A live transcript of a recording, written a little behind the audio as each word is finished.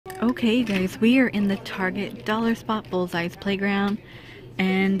Okay, you guys, we are in the Target dollar spot Bullseye'S playground,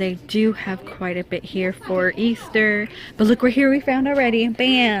 and they do have quite a bit here for Easter. But look, we're here. We found already.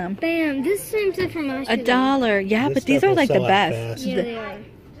 Bam! Bam! This seems like from last year. $1. Yeah, This but these stuff are like will the sell out best. fast. Yeah, they are.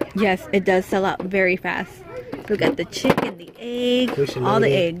 Yes, it does sell out very fast. We got the chicken, the egg, all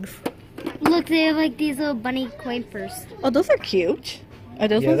the eggs. Look, they have like these little bunny quavers. Oh, those are cute. Are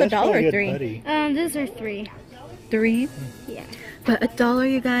those ones $1 or $3? Those are $3. $3? Yeah. But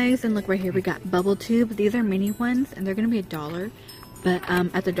 $1, you guys. And look right here, we got bubble tube. These are mini ones, and they're gonna be $1. But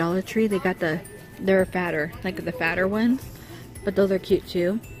at the Dollar Tree, they got they're fatter, like the fatter ones. But those are cute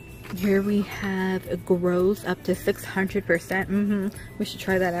too. Here we have it grows up to 600%. We should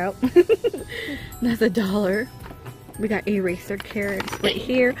try that out. That's $1. We got eraser carrots right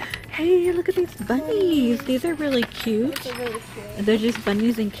here. Hey, look at these bunnies. These are really cute. They're just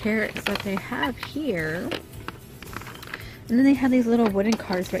bunnies and carrots that they have here. And then they have these little wooden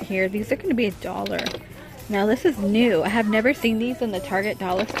cars right here. These are going to be $1. Now this is new. I have never seen these in the Target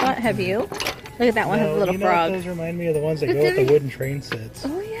dollar spot. Have you? Look at that one. Has a little frog. Those remind me of the ones that go with the wooden train sets.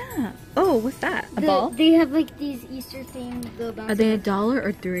 Oh yeah. Oh, what's that? A ball? They have like these Easter themed little bouncy. Are they $1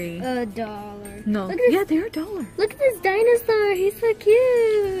 or $3? $1. No. Yeah, they're $1. Look at this dinosaur. He's so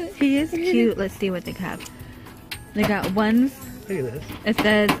cute. He is cute. Let's see what they have. They got ones. Look at this. It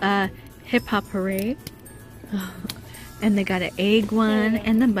says Hip Hop Parade. And they got an egg one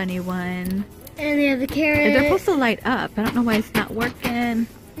and the bunny one. And they have the carrot. They're supposed to light up. I don't know why it's not working.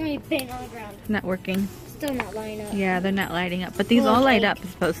 Let me paint on the ground. It's not working. Still not lighting up. Yeah, they're not lighting up. But these all light up,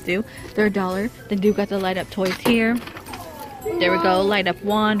 it's supposed to. They're $1. They do got the light up toys here. There we go. Light up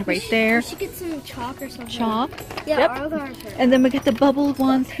wand right there. We should get some chalk or something. Chalk. Yeah, Yep. And then we got the bubble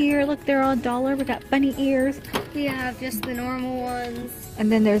ones here. Look, they're all $1. We got bunny ears. We have just the normal ones.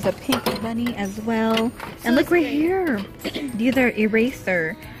 And then there's a pink bunny as well. And look right here. These are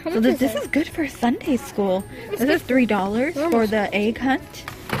eraser. So this is good for Sunday school. This is $3 for the egg hunt.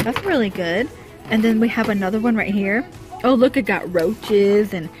 That's really good. And then we have another one right here. Oh, look, it got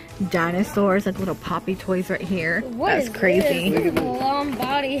roaches and dinosaurs, like little poppy toys right here. That's crazy. This? Long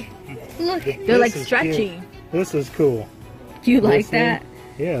body. Look. They're like stretchy. Cute. This is cool. Do you like that?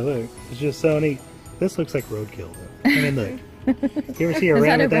 Yeah, look. It's just so neat. This looks like roadkill, though. I mean, look. You ever see a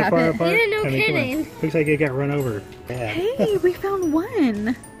rabbit that far apart? Yeah, no kidding. Looks like it got run over. Bad. Hey, we found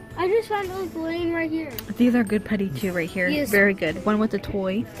one. I just found like laying right here. These are good putty too right here. Yes. Very good. One with a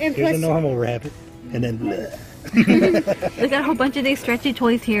toy. And Here's a normal rabbit. And then We got a whole bunch of these stretchy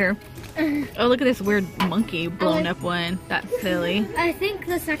toys here. Oh, look at this weird monkey blown up one. That's silly. I think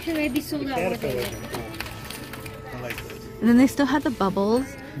the section may be sold out. I like this. And then they still have the bubbles.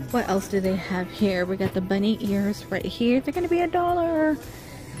 What else do they have here? We got the bunny ears right here. They're gonna be $1.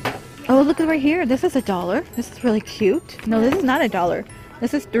 Oh, look at right here. This is $1. This is really cute. No, this is not $1.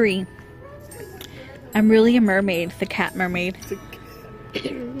 This is $3. I'm really a mermaid. It's a cat mermaid.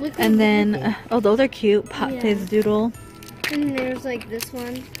 And then, oh, those are cute. Pop Fizz Doodle. And there's like this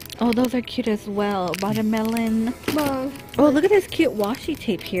one. Oh, those are cute as well. Watermelon. Well, Oh, look at this cute washi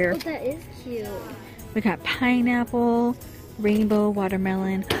tape here. oh, that is cute. We got pineapple, rainbow,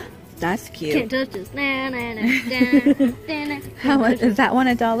 watermelon. That's cute. Can't touch this. Na, na, na, na, na. How much is that one?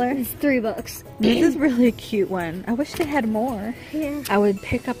 $1? It's $3. This is really a cute one. I wish they had more. Yeah. I would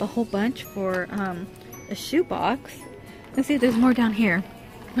pick up a whole bunch for a shoebox. Let's see if there's more down here.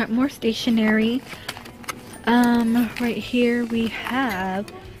 Got more stationery. Right here we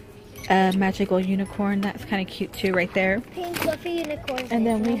have a magical unicorn. That's kind of cute too, right there. Pink fluffy unicorn. And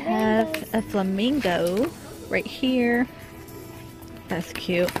then we have a flamingo right here. That's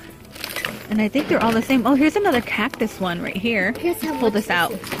cute. And I think they're all the same. Oh, here's another cactus one right here. Guess how Let's pull much this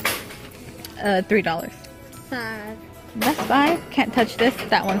out. $3. 5. That's $5. Can't touch this.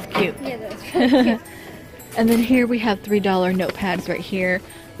 That one's cute. Yeah, that's right. And then here we have $3 notepads right here.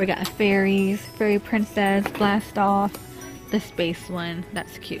 We got fairies, fairy princess, blast off, the space one.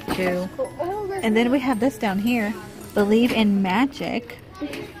 That's cute too. And then we have this down here, believe in magic.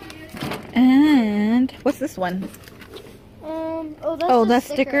 And what's this one? Oh, that's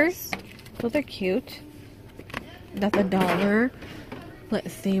stickers. Those are cute. That's $1.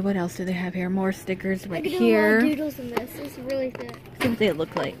 Let's see, what else do they have here? More stickers right here. I can do a lot of doodles in this. It's really thick. See what they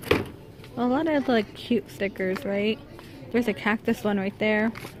look like. A lot of like cute stickers, right? There's a cactus one right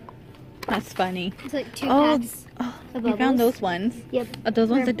there. That's funny. It's like 2 packs. Oh, you found those ones? Yep. Are those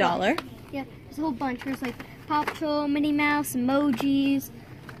ones $1? Yeah, there's a whole bunch. There's like Paw Patrol, Minnie Mouse, emojis.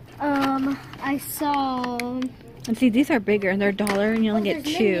 I saw. And see, these are bigger and they're $1 and you only get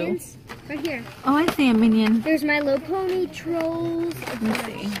 2. Minions. Right here. Oh, I see a minion. There's My Little Pony, Trolls. Let me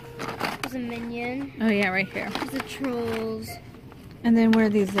see. There's a minion. Oh yeah, right here. There's the Trolls. And then what are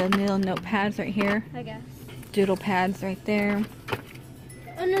these little notepads right here? I guess. Doodle pads right there.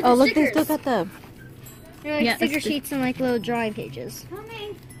 Oh, no, Oh, look, stickers. they still got the... They're like Yeah, sticker it's- sheets and like little drawing pages.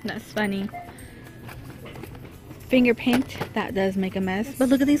 That's funny. Finger paint, that does make a mess. But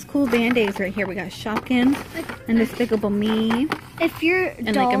look at these cool band-aids right here. We got Shopkins and Despicable Me. If your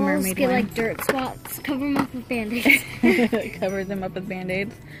And dolls like a mermaid get one. like dirt spots, cover them up with band-aids. Cover them up with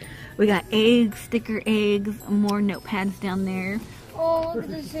band-aids. We got eggs, sticker eggs, more notepads down there. Oh, look at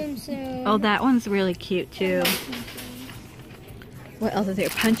the Simpsons. Oh, that one's really cute too. What else is here?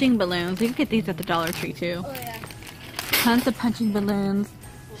 Punching balloons. You can get these at the Dollar Tree too. Oh, yeah. Tons of punching balloons.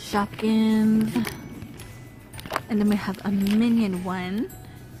 Shopkins. And then we have a Minion one.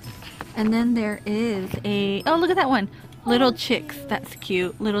 And then there is a... Oh, look at that one. Little Chicks. That's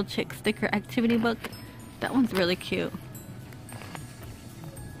cute. Little Chick sticker activity book. That one's really cute.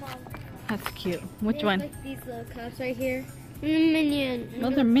 Mom, That's cute. Which they one? have, like, these little cups right here. Minion.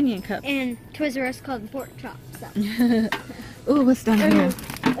 Those are Minion cups. And Toys R Us called pork chops. So. Ooh, what's down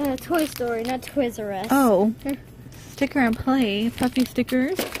here? Toy Story, not Toys R Us. Oh, sticker and play, puffy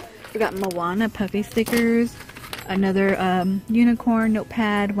stickers. We got Moana puffy stickers, another unicorn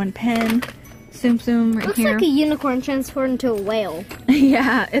notepad, one pen, Tsum Tsum right Looks here. like a unicorn transformed into a whale.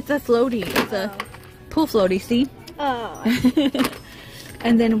 Yeah, it's a floaty. It's a pool floaty, see? Oh.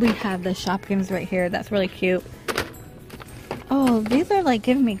 And then we have the Shopkins right here. That's really cute. Oh, these are like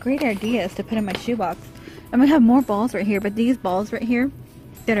giving me great ideas to put in my shoebox. And we have more balls right here, but these balls right here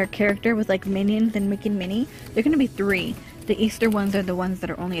that are character with like Minions and Mickey and Minnie, they're going to be 3. The Easter ones are the ones that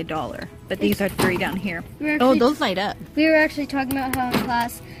are only $1. But these are 3 down here. Oh, those light up. We were actually talking about how in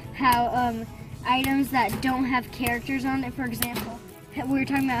class, how items that don't have characters on it, for example, we were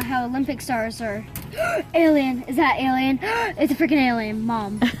talking about how Olympic stars are alien. Is that alien? It's a freaking alien,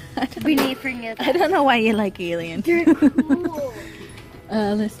 Mom. We need to freaking get that. I don't know why you like aliens. They're cool.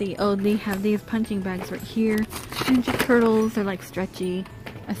 Let's see. Oh, they have these punching bags right here. Ninja Turtles are like stretchy.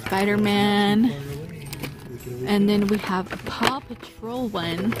 A Spider-Man. And then we have a Paw Patrol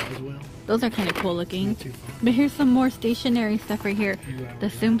one. Those are kind of cool looking. But here's some more stationery stuff right here. The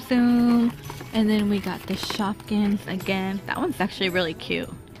Tsum Tsum. And then we got the Shopkins again. That one's actually really cute.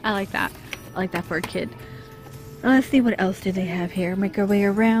 I like that. I like that for a kid. Let's see what else do they have here. Make our way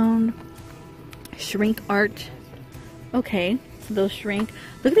around. Shrink art. Okay. So those shrink.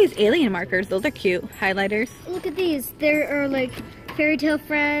 Look at these alien markers. Those are cute. Highlighters. Look at these. There are like fairy tale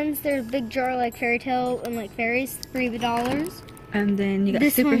friends. There's a big jar like fairy tale and like fairies. $3. And then you got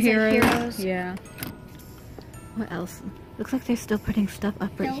This one's like superheroes. heroes. Yeah. What else? Looks like they're still putting stuff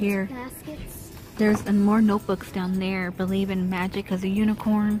up right Belt here. baskets. There's more notebooks down there. Believe in magic as a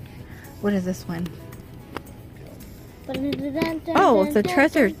unicorn. What is this one? Oh, it's a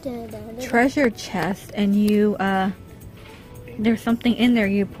treasure chest, and you there's something in there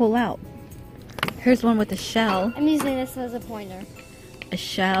you pull out. Here's one with a shell. I'm using this as a pointer. A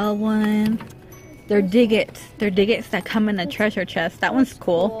shell one. They're diggets. They're diggets that come in a treasure chest. That one's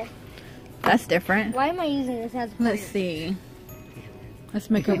cool. That's different. Why am I using this as a pointer? Let's see. Let's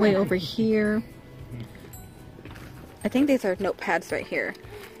make our way over here. I think these are notepads right here.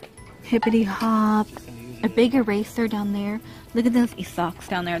 Hippity hop. A big eraser down there. Look at those socks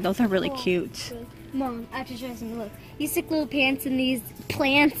down there. Those are really cute. Mom, I have to show you something. Look, you stick little pants in these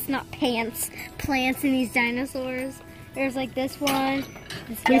plants, not pants, plants in these dinosaurs. There's like this one.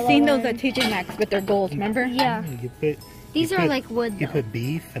 This We've yellow seen those one. at TJ Maxx, but they're gold, remember? Yeah. These are like wood, You though. put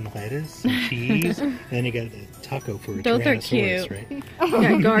beef and lettuce and cheese, and then you got a taco for a Those are Tyrannosaurus, cute. right? We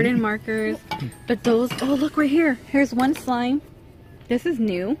got garden markers. But those, oh look right here. Here's one slime. This is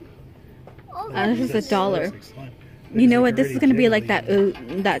new. This is $1. That's like slime. You know what? Because This is gonna be like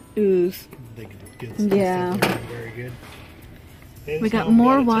already that ooze. They can get some Yeah. stuff there, very good. We It's got not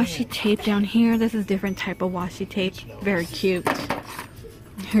more bad at washi all. tape down here. This is different type of washi tape. Very cute.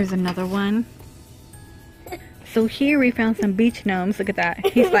 Here's another one. So here we found some beach gnomes. Look at that.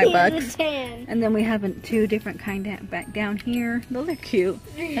 He's $5. Tan. And then we have 2 different kind back down here. Those are cute.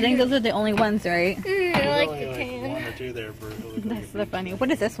 I think those are the only ones, right? I There's like only the like tan. 1 or 2 there for That's so funny. What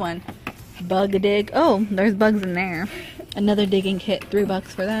is this one? Bug dig. Oh, there's bugs in there. Another digging kit. $3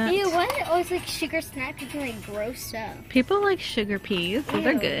 for that. Ew, why is it always like sugar snack? It's like gross stuff. People like sugar peas. Those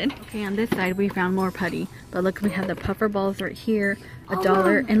are Ew. good. Okay, on this side we found more putty. But look, we have the puffer balls right here.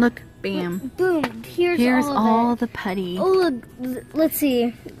 $1. And look, bam. Boom. Here's all all of it. the putty. Oh, look. Let's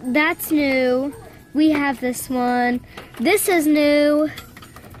see. That's new. We have this one. This is new.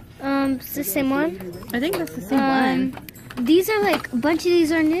 It's the same one. I think that's the same one. These are like, a bunch of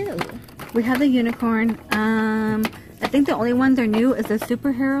these are new. We have the unicorn. I think the only ones that are new is the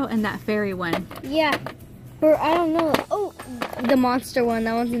superhero and that fairy one. Yeah. Or I don't know. Oh, the monster one.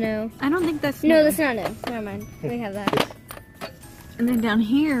 That one's new. I don't think that's No, new. that's not new. Never mind. We have that. And then down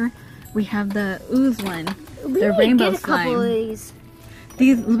here, we have the ooze one. We The need rainbow to get a couple slime. of these.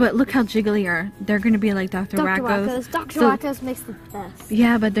 These, but look how jiggly are. They're gonna be like Dr. Dr. Wacko's. Wacko's. Dr. So- Wacko's makes the best.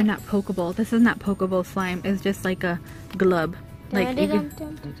 Yeah, but they're not pokeable. This is not pokeable slime. It's just like a glub. Like, you could-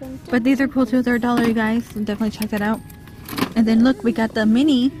 but these are cool too. They're $1, you guys. So definitely check that out. And then look, we got the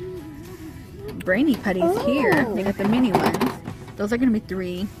mini brainy putties here. They got the mini ones. Those are gonna be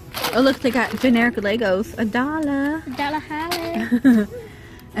 $3. Oh look, they got generic Legos. $1. $1.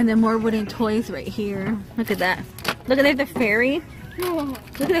 And then more wooden toys right here. Look at that. Look at the fairy. Oh.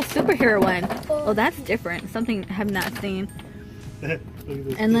 Look at the superhero one. Oh, that's different. Something I have not seen.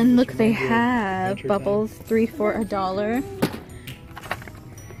 And then look, they have bubbles. 3 for $1.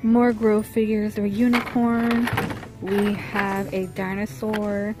 More grow figures or unicorn. We have a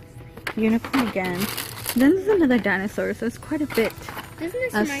dinosaur. Unicorn again. Then there's another dinosaur, so it's quite a bit Isn't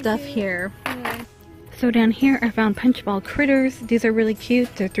this of my stuff cute? here. Yeah. So down here I found punch ball critters. These are really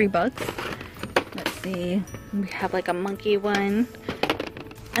cute. They're $3. Let's see. We have like a monkey one.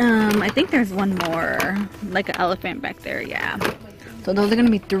 I think there's one more. Like an elephant back there, yeah. So those are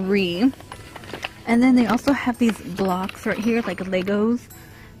gonna be $3. And then they also have these blocks right here, like Legos.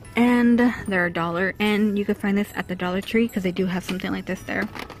 And they're $1. And you can find this at the Dollar Tree because they do have something like this there.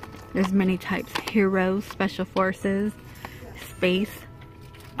 There's many types. Heroes, Special Forces, Space,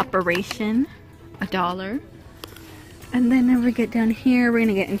 Operation, $1. And then when we get down here, we're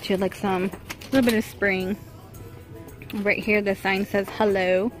gonna get into like some little bit of spring. Right here the sign says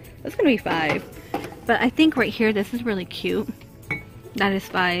hello. That's gonna be $5. But I think right here this is really cute. That is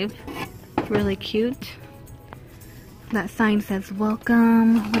 $5. Really cute. That sign says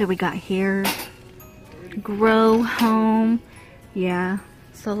welcome. What do we got here? Grow home. Yeah.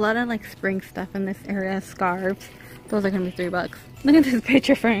 So a lot of like spring stuff in this area. Scarves. Those are gonna be $3. Look at this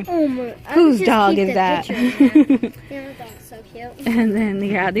picture frame. Oh my! I Whose just dog keep is the that? picture, yeah, that's so cute. And then,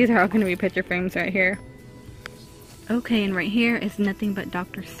 yeah, these are all going to be picture frames right here. Okay, and right here is nothing but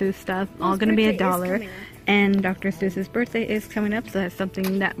Dr. Seuss stuff. All going to be $1. And Dr. Seuss's birthday is coming up, so that's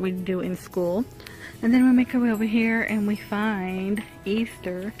something that we do in school. And then we make our way over here and we find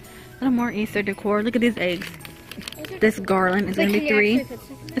Easter. A little more Easter decor. Look at these eggs. This garland is going to be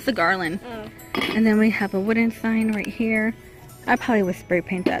 $3. It's a garland. Oh. And then we have a wooden sign right here. I probably would spray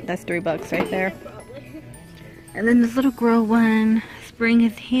paint that. That's $3 right there. And then this little grow one. Spring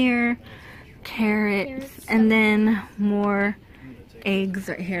is here. Carrots. And then more eggs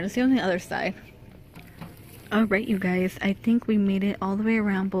right here. Let's see on the other side. Alright, you guys. I think we made it all the way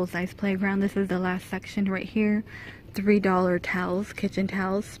around Bullseye's Playground. This is the last section right here. $3 towels. Kitchen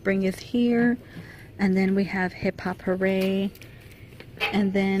towels. Spring is here. And then we have Hip Hop Hooray.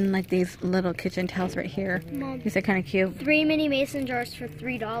 And then like these little kitchen towels right here. Mom. These are kind of cute. 3 mini mason jars for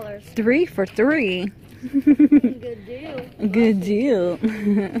 $3. 3 for $3. Good deal. Good deal.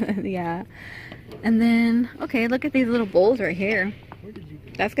 Yeah. And then, okay, look at these little bowls right here.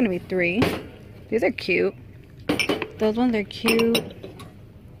 That's going to be $3. These are cute. Those ones are cute.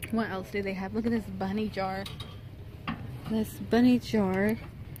 What else do they have? Look at this bunny jar. This bunny jar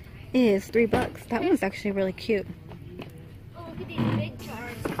is $3. That one's actually really cute. Oh, look at these big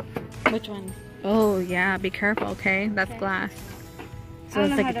jars. Which one? Oh, yeah. Be careful, okay? That's glass. So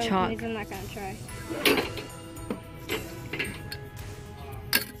it's like a chalk. I'm not gonna try.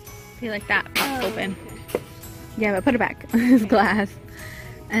 See, like that. Pops open. Okay. Yeah, but put it back. It's glass.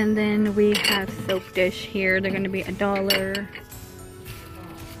 And then we have soap dish here. They're going to be $1.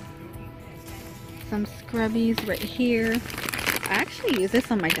 Some scrubbies right here. I actually use this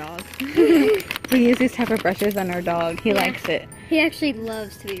on my dog. We use these type of brushes on our dog. He likes it. He actually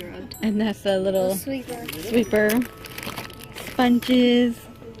loves to be rubbed. And that's a little Sweeper. Sponges.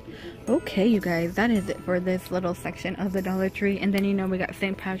 Okay, you guys, that is it for this little section of the Dollar Tree. And then, you know, we got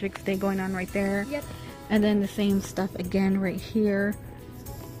St. Patrick's Day going on right there. Yep. And then the same stuff again right here.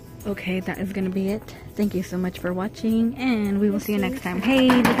 Okay, that is going to be it. Thank you so much for watching, and we will see you next time. Hey,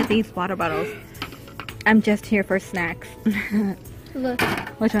 look at these water bottles. I'm just here for snacks. Look.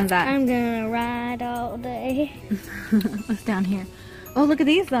 Which one's that? I'm gonna ride all day. What's down here? Oh, look at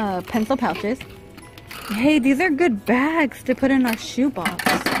these pencil pouches. Hey, these are good bags to put in our shoebox.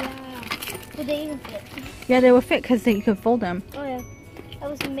 Yeah. But they even fit. Yeah, they will fit because you can fold them. Oh yeah. That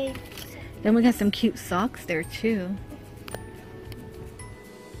was made. Then we got some cute socks there too.